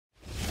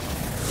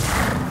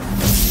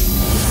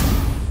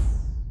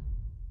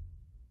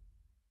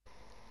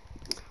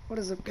What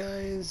is up,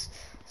 guys?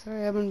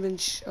 Sorry I haven't been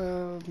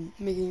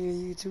making a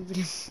YouTube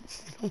video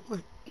in a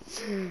while.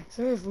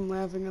 Sorry if I'm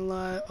laughing a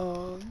lot.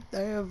 I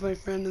have my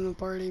friend in the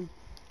party.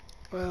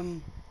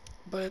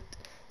 But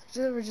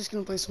today we're just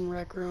gonna play some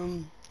Rec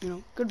Room. You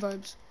know, good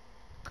vibes.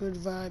 Good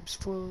vibes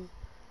for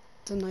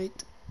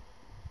tonight.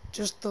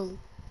 Just alone.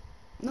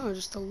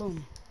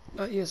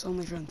 Yes,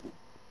 only friend.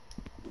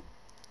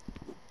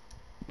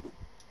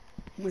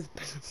 With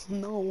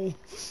no.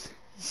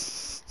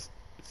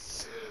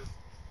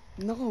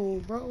 No,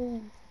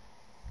 bro.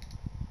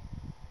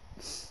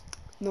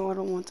 No, I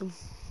don't want them.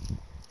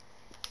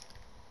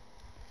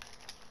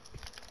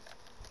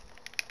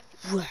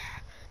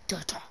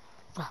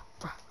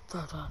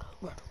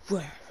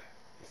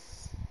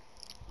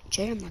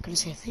 Jay, I'm not gonna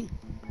say a thing.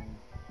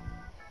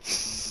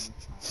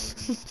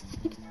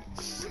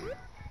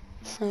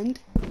 Friend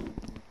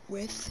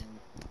with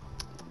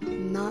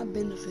not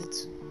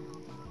benefits.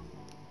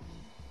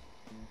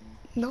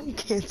 Don't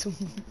cancel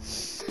me.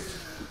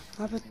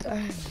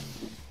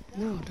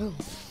 No, don't.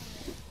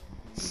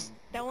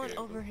 That one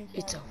over his head.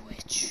 It's a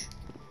witch.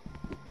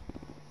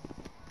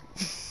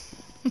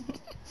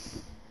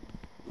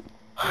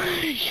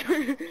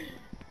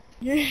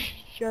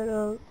 Shut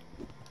up.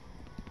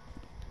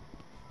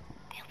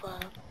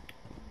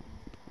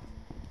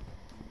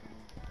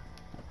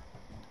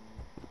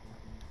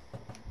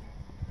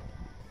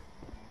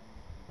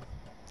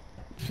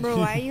 Bro,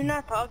 why are you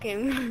not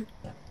talking?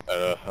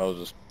 I was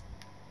just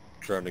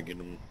trying to get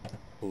him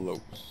close.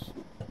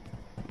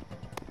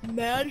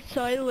 Mad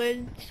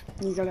silence.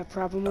 You got a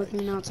problem with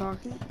me not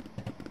talking?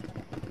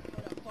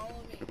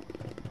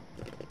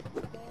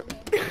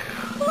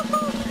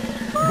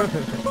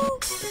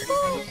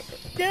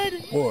 Dead.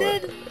 Or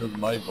Dead. is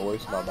my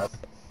voice not that?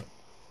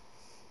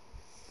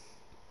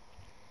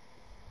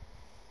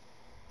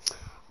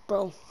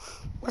 Bro,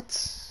 what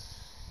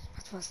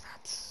was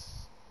that?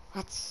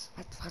 What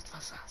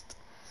was that?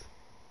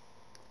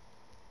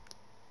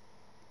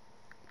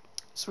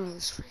 Sorry,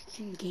 this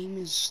freaking game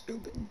is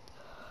stupid.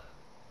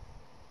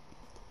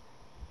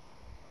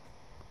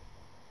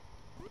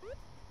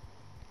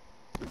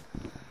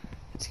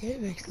 Let's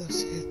get back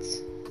those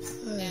hits.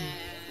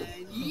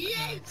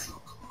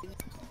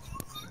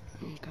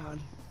 Oh god.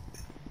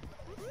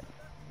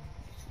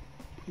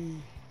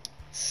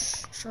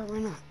 Sure, why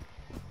not?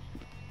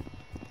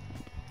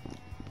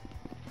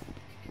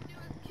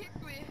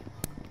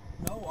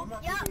 No, I'm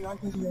not kicking you out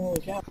because of your whole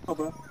account,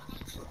 bro.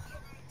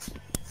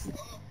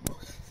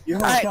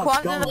 Alright,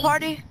 Quan's in the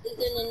party? He's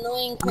an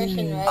annoying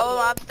person, right? Oh,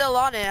 I'm still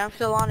on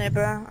it,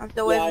 bro. I'm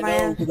still waving my I know,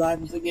 hands. because I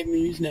haven't still given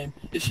me a username.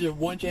 It's your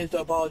one chance to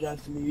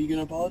apologize to me. Are you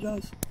gonna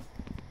apologize?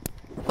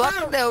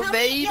 Fuck no,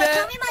 baby.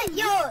 Tell me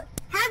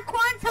have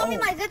Quan tell me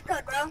my zip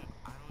code, bro.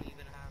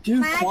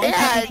 Dude, Quan Yeah,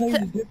 can't tell you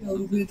the zip code.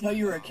 He's gonna tell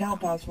you your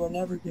account password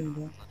and everything,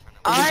 bro.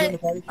 Alright.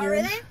 Oh,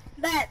 really?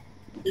 Bet.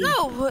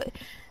 No,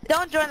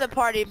 don't join the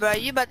party, bro.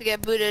 You about to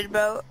get booted,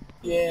 bro.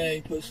 Yeah,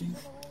 you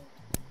pussies.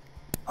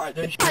 Alright,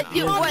 there's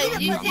You wait,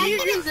 you need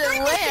to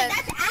land.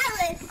 That's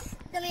Alice.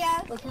 Silly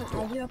ass.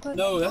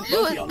 No, that's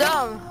You Lucky was on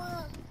dumb.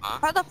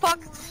 How the fuck?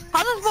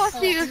 How the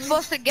you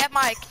supposed to get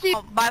my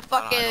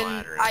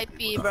fucking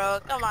IP, bro?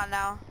 Come on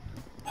now.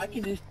 I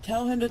can just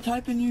tell him to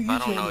type in your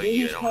username.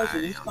 His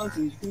cousin, his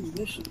cousin, his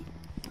mission.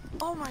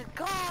 Oh my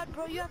god,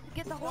 bro, you have to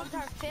get the whole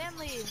entire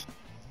family.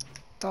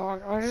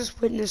 Dog, I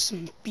just witnessed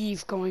some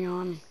beef going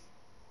on.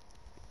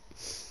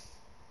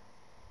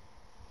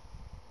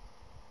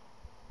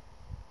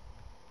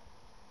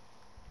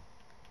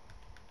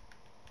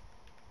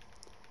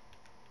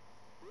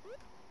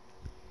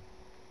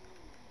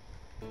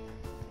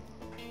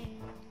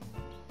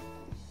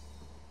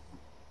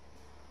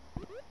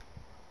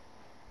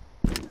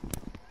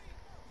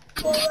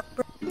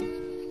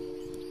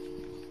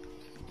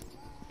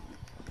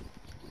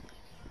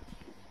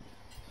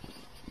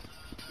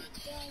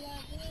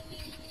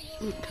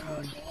 Oh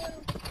god.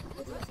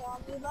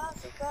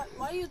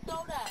 Why you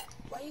throw that?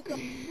 Why you throw?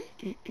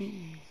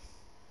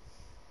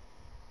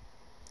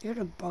 You had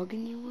a bug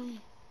in your room?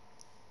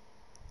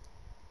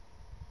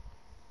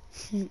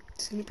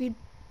 Centipede?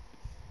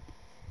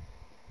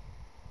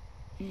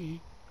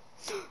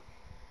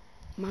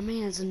 My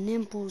man's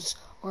nipples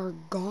are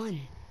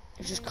gone.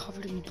 They're just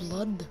covered in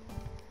blood.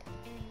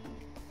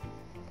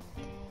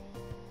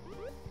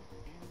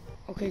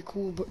 Okay,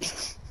 cool, but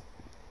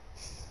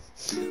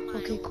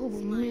okay, cool,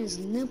 but my man's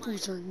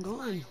nipples are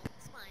gone.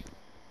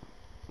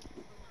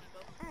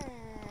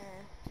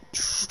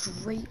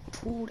 Straight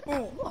pulled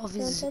out of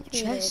his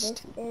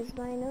chest.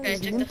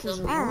 His nipples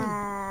are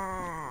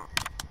gone.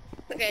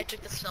 Okay, I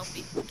took the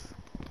selfie.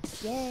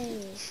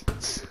 Yay.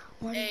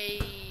 What? Hey.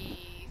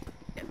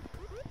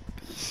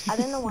 I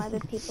don't know why,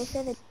 but people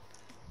say that.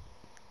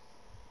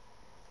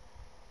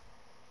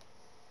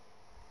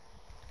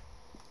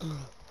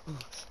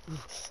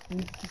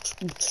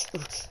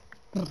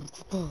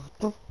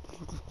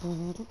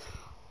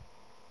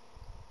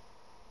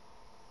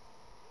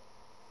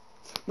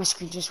 My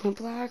screen just went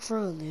black for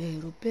a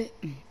little bit.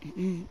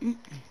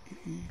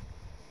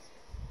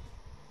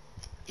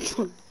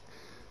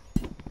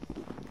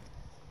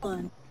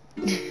 Fun.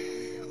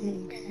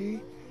 Okay.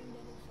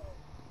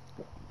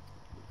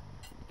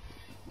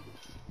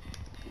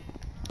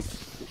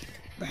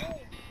 Bruh.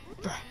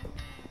 Bruh.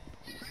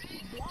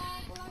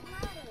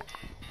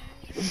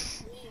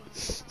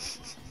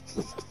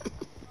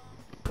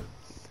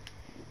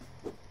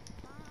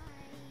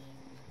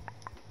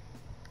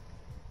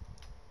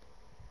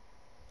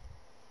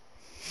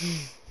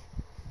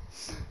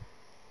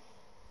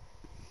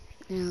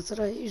 Yeah, that's what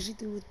I usually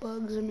do with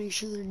bugs. I make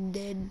sure they're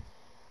dead.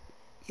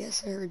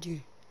 Yes, I heard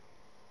you.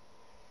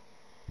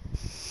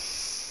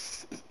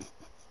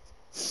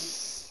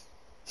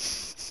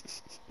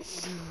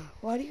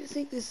 Why do you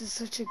think this is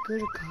such a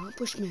good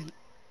accomplishment?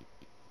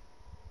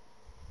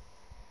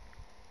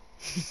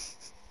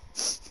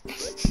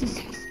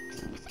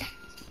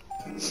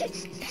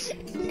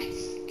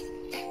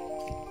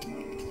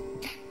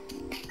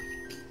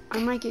 I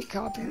might get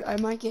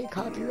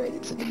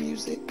copyrighted for the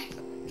music.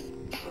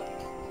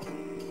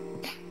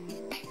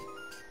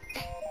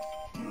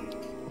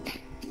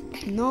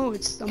 No,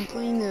 I'm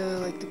playing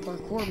the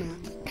parkour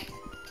map.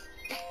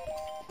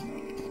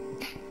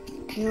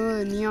 You know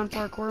the neon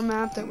parkour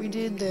map that we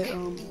did that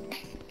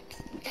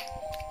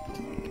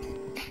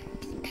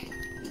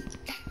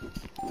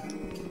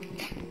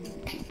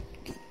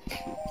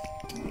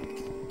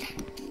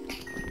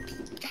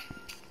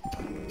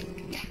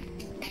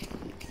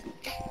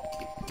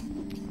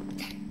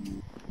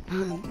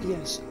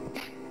yes.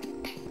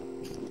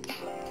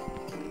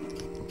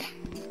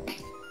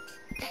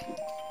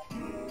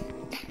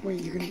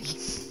 Wait, you're gonna eat.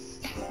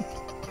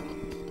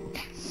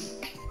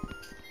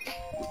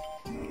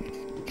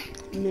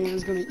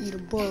 Man's gonna eat a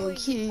bug.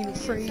 He ain't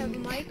afraid. Have a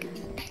mic?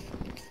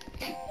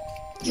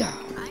 Yeah.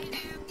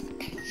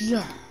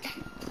 Yeah.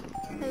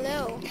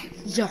 Hello.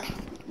 Yeah.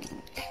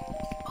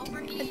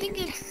 I think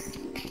it's.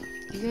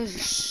 You guys are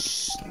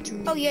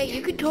stupid. Oh yeah,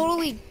 you could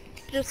totally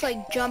just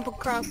like jump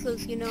across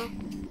those, you know.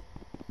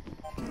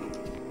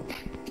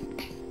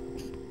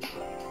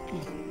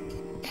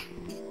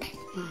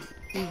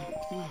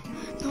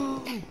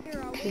 No.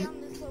 Here, I'll be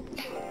on this level.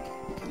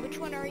 Which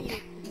one are you?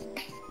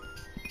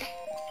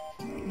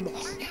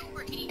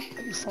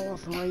 You fall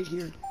off right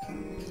here.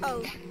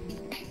 Oh,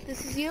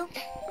 this is you?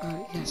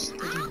 Yes, they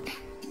do.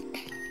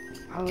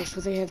 Oh,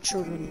 so they have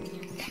children.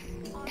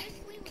 Honestly,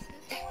 with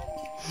this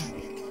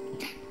one,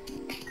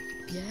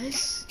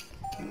 Yes?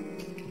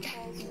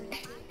 balls were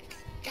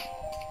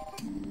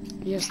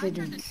Yes, they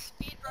do.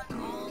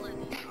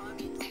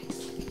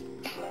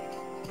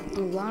 A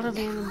lot of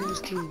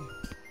animals do.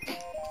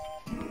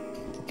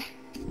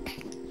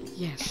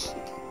 Yes.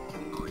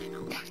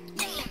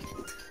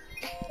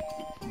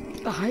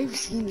 I've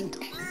seen a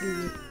dog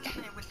do it.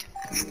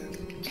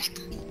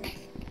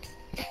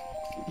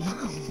 No.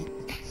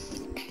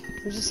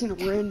 I've just seen a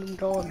random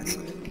dog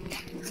do it.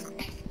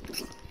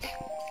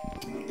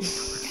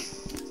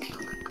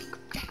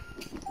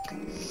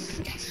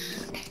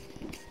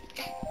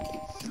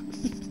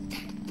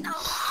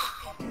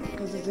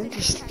 Because it's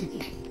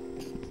interesting.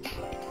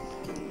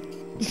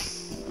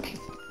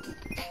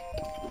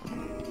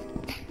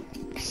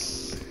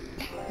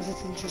 Because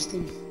it's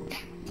interesting.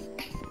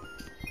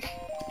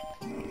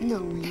 No,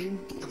 weird.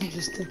 I'm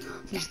just a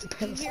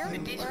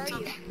pedophile. Where are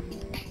you?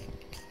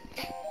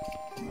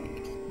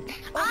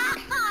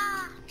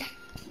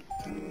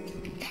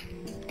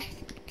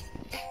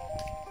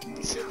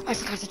 I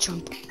forgot to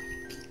jump.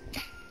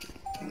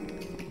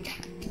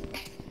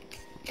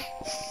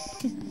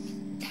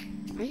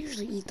 I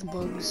usually eat the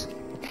bugs.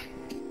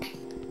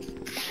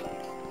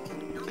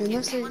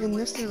 Unless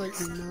they're like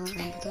not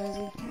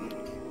empathizing.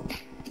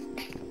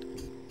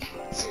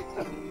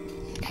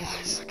 Oh,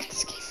 I suck at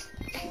this game.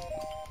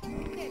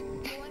 Okay,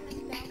 that one's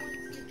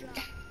the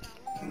jump.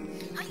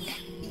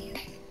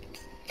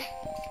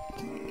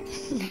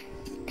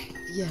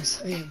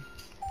 Yes, I am.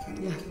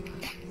 Yeah.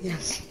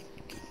 Yes.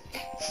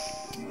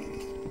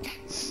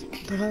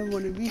 But I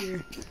want to be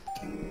there.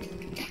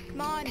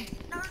 Come on.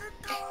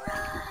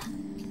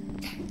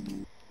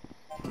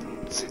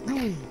 No.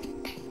 You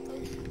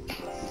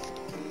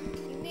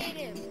made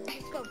it.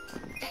 Let's go.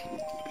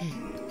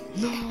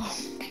 No.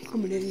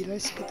 I'm an idiot. I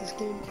suck at this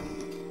game.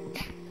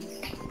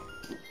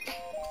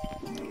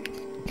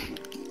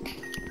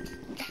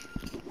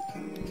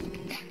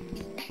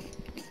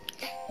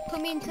 Put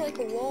me into like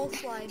a wall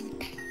slide.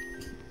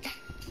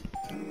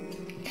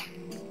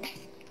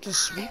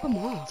 Just sweep them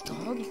off,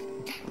 dog.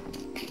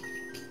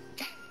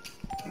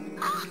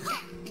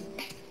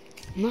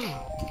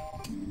 Nah.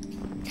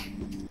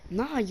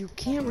 Nah, you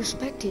can't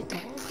respect it,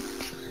 dog.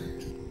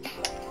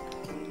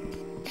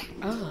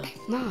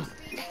 Nah.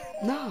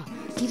 Nah.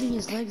 Giving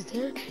his legs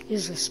there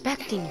is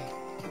respecting it.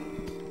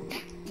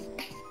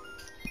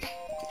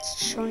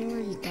 It's showing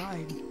where he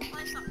died.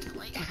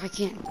 Like, I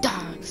can't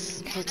die.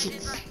 I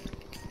can't.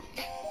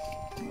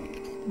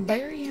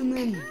 Bury him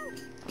then.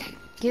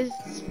 Give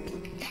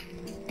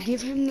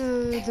him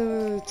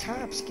the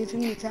taps. Give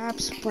him the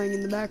taps playing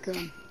in the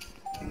background.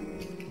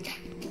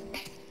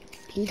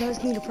 He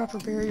does need a proper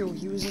burial.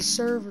 He was a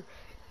server.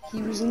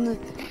 He was in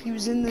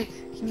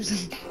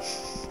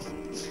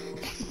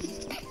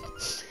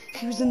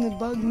He was in the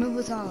bug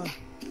military.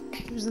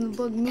 He was in the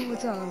bug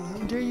military. How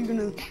dare you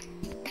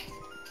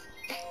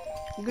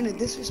you're gonna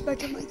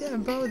disrespect him like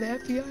that, bro? The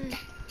FBI,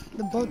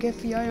 the bug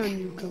FBI on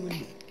you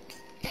coming.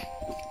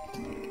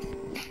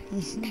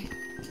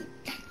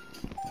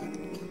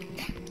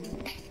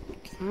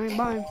 Alright,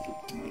 bye.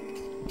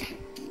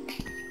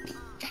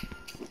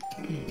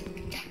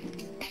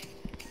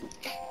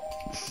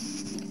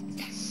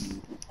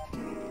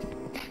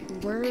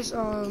 Where's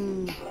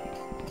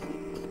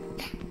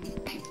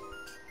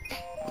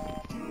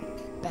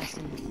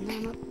Bethany? No,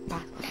 not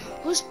Beth.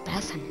 Who's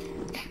Bethany?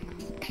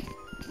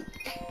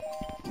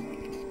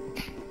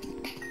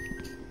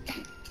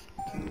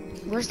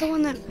 Where's the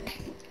one that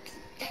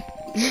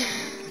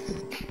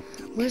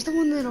Where's the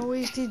one that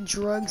always did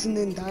drugs and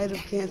then died of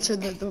cancer,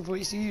 that the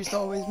voice you used to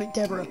always make?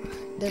 Deborah.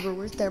 Deborah,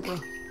 where's Deborah?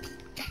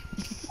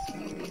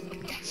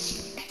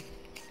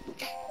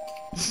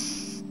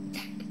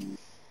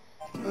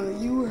 Are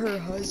you her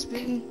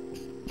husband?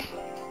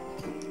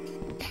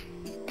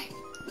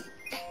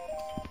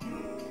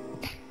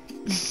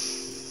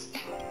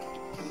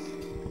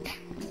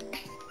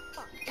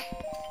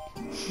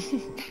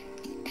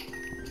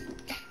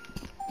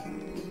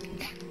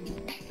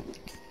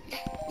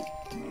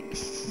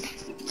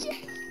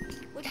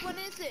 Which one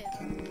is it?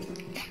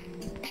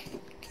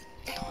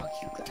 Dog,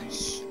 you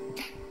guys.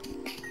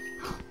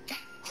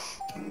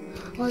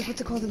 I was about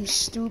to call them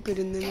stupid,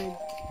 and then I...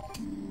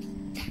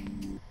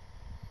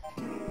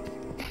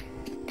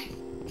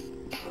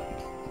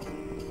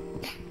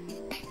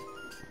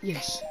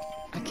 Yes,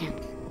 I can.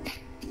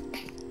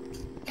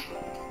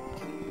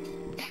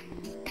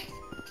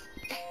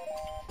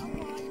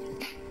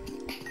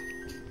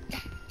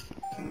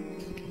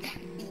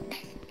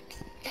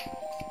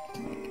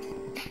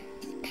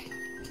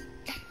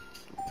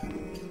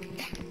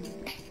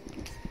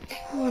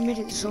 Oh, I made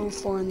it so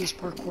far in this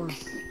parkour.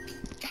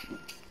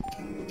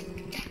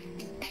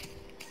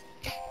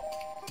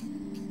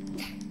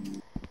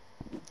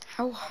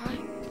 How high?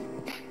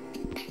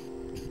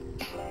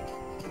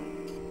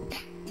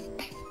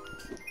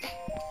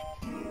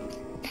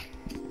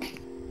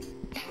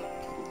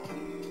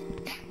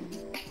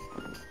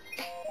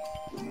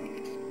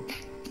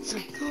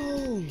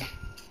 No!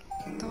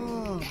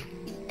 Dog.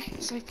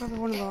 It's like probably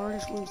one of the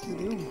hardest ones to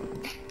do.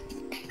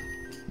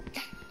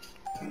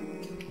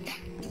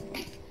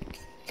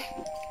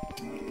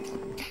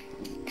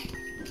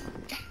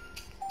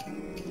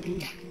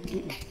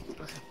 Okay.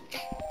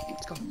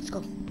 Let's go, let's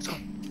go, let's go,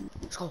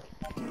 let's go.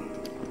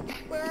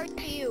 Where are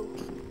you?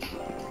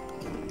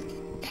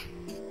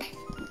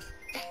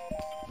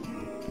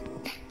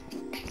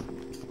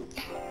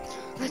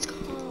 Let's go!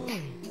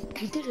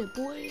 We did it,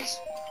 boys!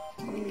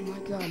 Oh my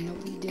god, no,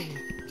 we didn't.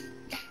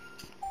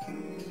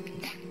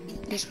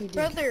 Yes, we did.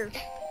 Brother,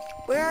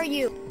 where are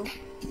you?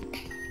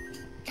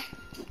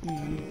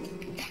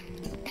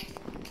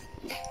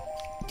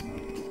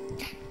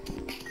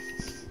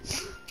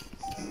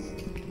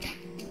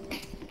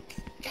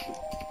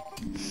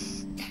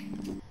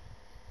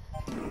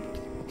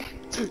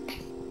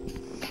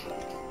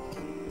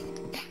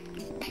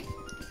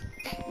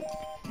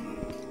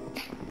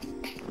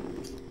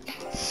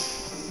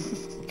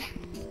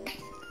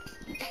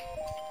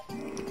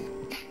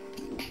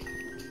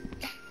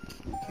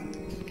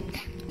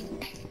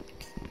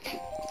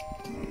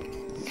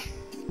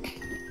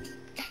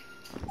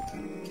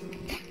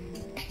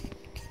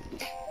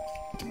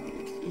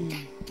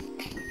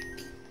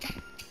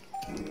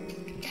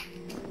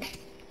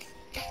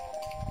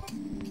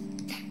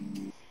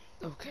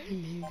 Okay,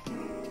 maybe.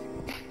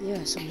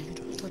 Yeah, so maybe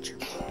don't touch your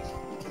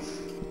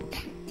balls.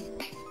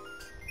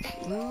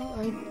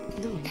 Well,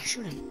 no, you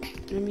shouldn't.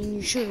 I mean,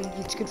 you should.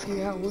 It's good for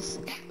your health.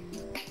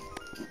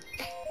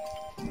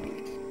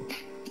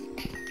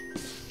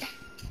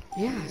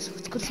 Yeah, so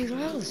it's good for your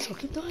health, so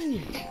keep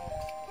doing it.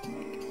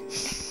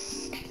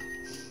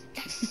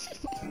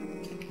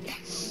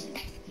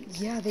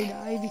 Yeah, they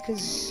die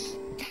because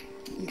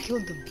you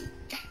killed them.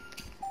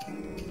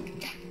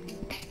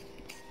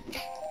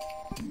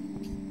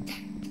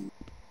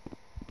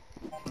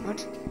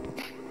 What?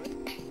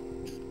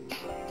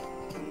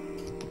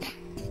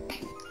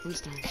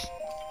 That's nice.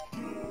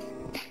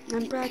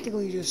 I'm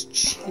practically just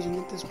cheating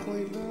at this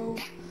point, bro.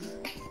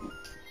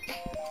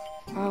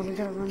 Oh, we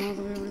gotta run all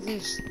the way over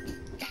this.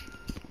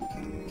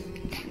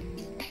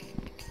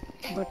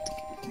 But...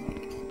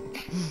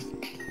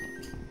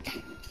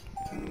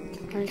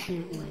 I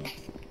can't win.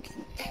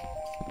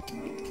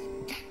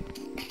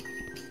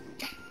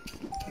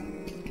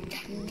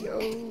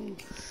 Yo!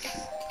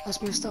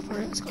 That's my stuff.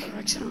 Alright, let's go to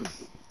Rexon.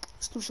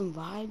 Let's do some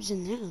vibes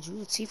in there.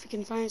 Let's see if we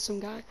can find some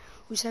guy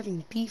who's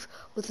having beef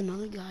with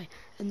another guy,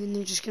 and then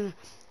they're just gonna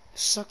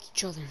suck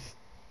each other.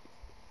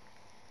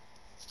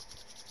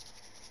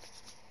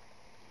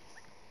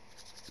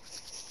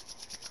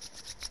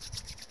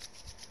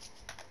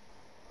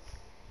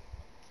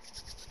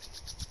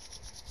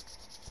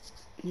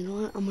 You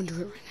know what? I'm gonna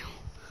do it right now.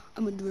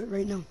 I'm gonna do it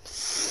right now.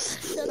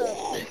 Shut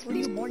up. Were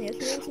you born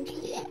yesterday or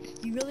something?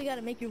 You really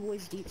gotta make your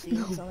voice deep so you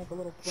don't sound like a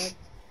little pleb.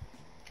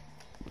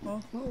 Huh?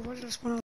 Whoa, why did I spawn out?